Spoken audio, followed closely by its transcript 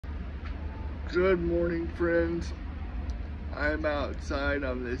Good morning, friends. I'm outside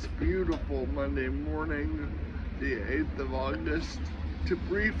on this beautiful Monday morning, the 8th of August, to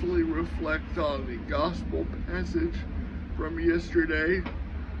briefly reflect on the gospel passage from yesterday,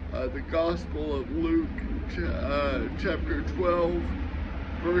 the Gospel of Luke, chapter 12,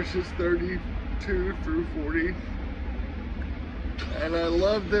 verses 32 through 40. And I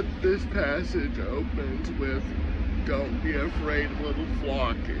love that this passage opens with, "Don't be afraid, little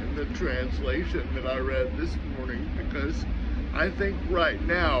flock," in the translation that I read this morning, because I think right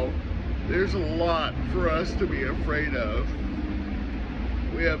now there's a lot for us to be afraid of.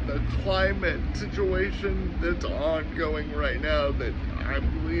 We have the climate situation that's ongoing right now that I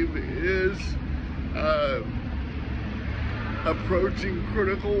believe is approaching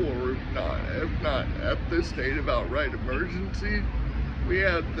critical, or if not at this state of outright emergency. We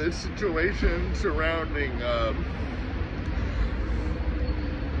have the situation surrounding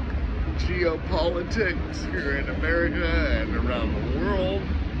geopolitics here in America and around the world.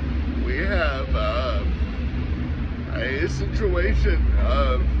 We have a situation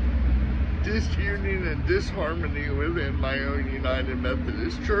of disunion and disharmony within my own United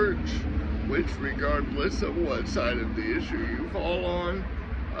Methodist Church, which, regardless of what side of the issue you fall on,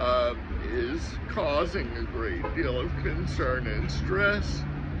 is causing a great deal of concern and stress.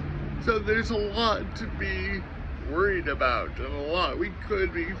 So there's a lot to be worried about and a lot we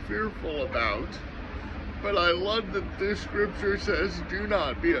could be fearful about. But I love that this scripture says, "Do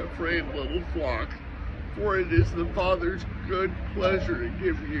not be afraid, little flock, for it is the Father's good pleasure to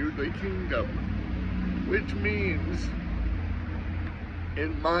give you the kingdom." Which means,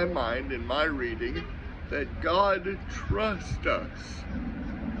 in my mind, in my reading, that God trusts us.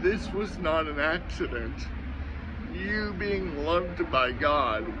 This was not an accident. You being loved by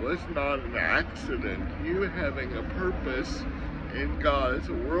God was not an accident. You having a purpose in God's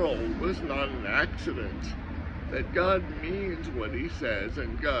world was not an accident. That God means what He says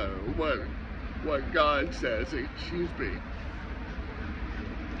and what God says,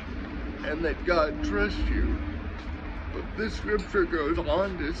 and that God trusts you. But this scripture goes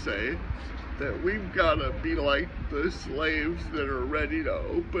on to say that we've got to be like the slaves that are ready to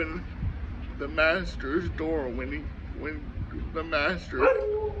open the master's door when the master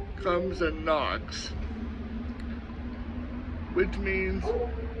comes and knocks. Which means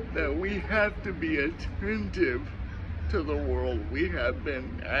that we have to be attentive to the world we have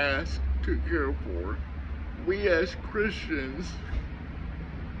been asked to care for. We as Christians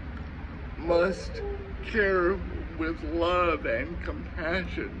must care with love and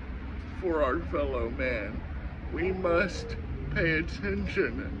compassion for our fellow man. We must pay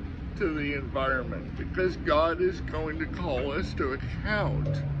attention to the environment, because God is going to call us to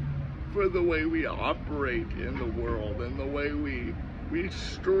account for the way we operate in the world and the way we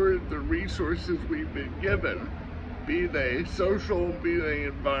steward the resources we've been given, be they social, be they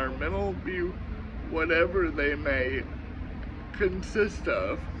environmental, be whatever they may consist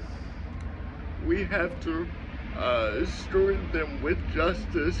of. We have to steward them with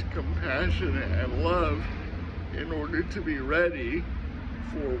justice, compassion, and love in order to be ready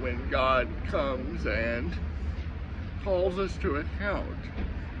for when God comes and calls us to account.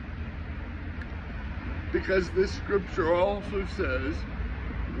 Because this scripture also says,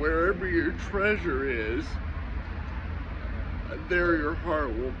 wherever your treasure is, there your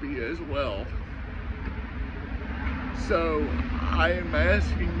heart will be as well. So I am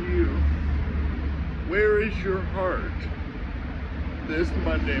asking you, where is your heart this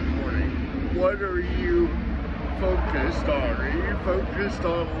Monday morning? What are you focused on? Are you focused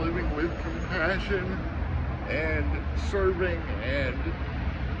on living with compassion and serving and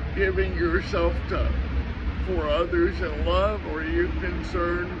giving yourself for others in love? Or are you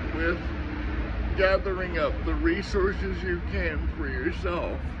concerned with gathering up the resources you can for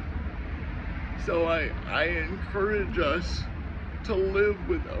yourself? So I encourage us to live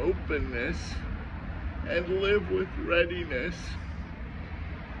with openness and live with readiness,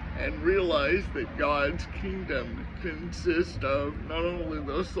 and realize that God's kingdom consists of not only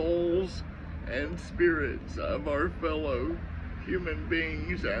the souls and spirits of our fellow human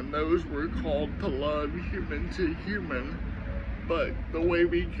beings and those we're called to love human to human, but the way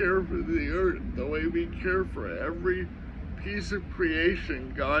we care for the earth, the way we care for every piece of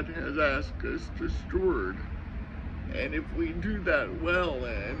creation God has asked us to steward. And if we do that well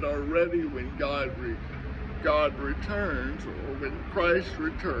and are ready when God returns, or when Christ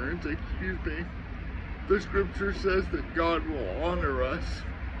returns, the scripture says that God will honor us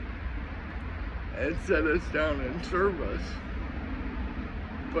and set us down and serve us.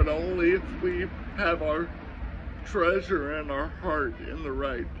 But only if we have our treasure and our heart in the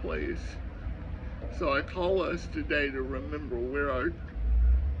right place. So I call us today to remember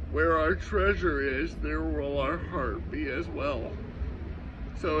where our treasure is, there will our heart be as well.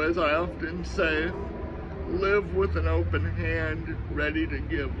 So as I often say, live with an open hand, ready to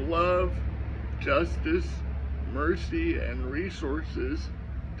give love, justice, mercy, and resources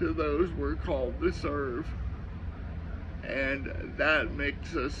to those we're called to serve. And that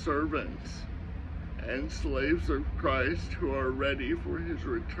makes us servants and slaves of Christ who are ready for his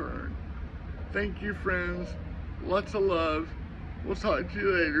return. Thank you, friends. Lots of love. We'll talk to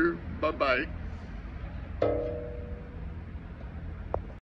you later. Bye-bye.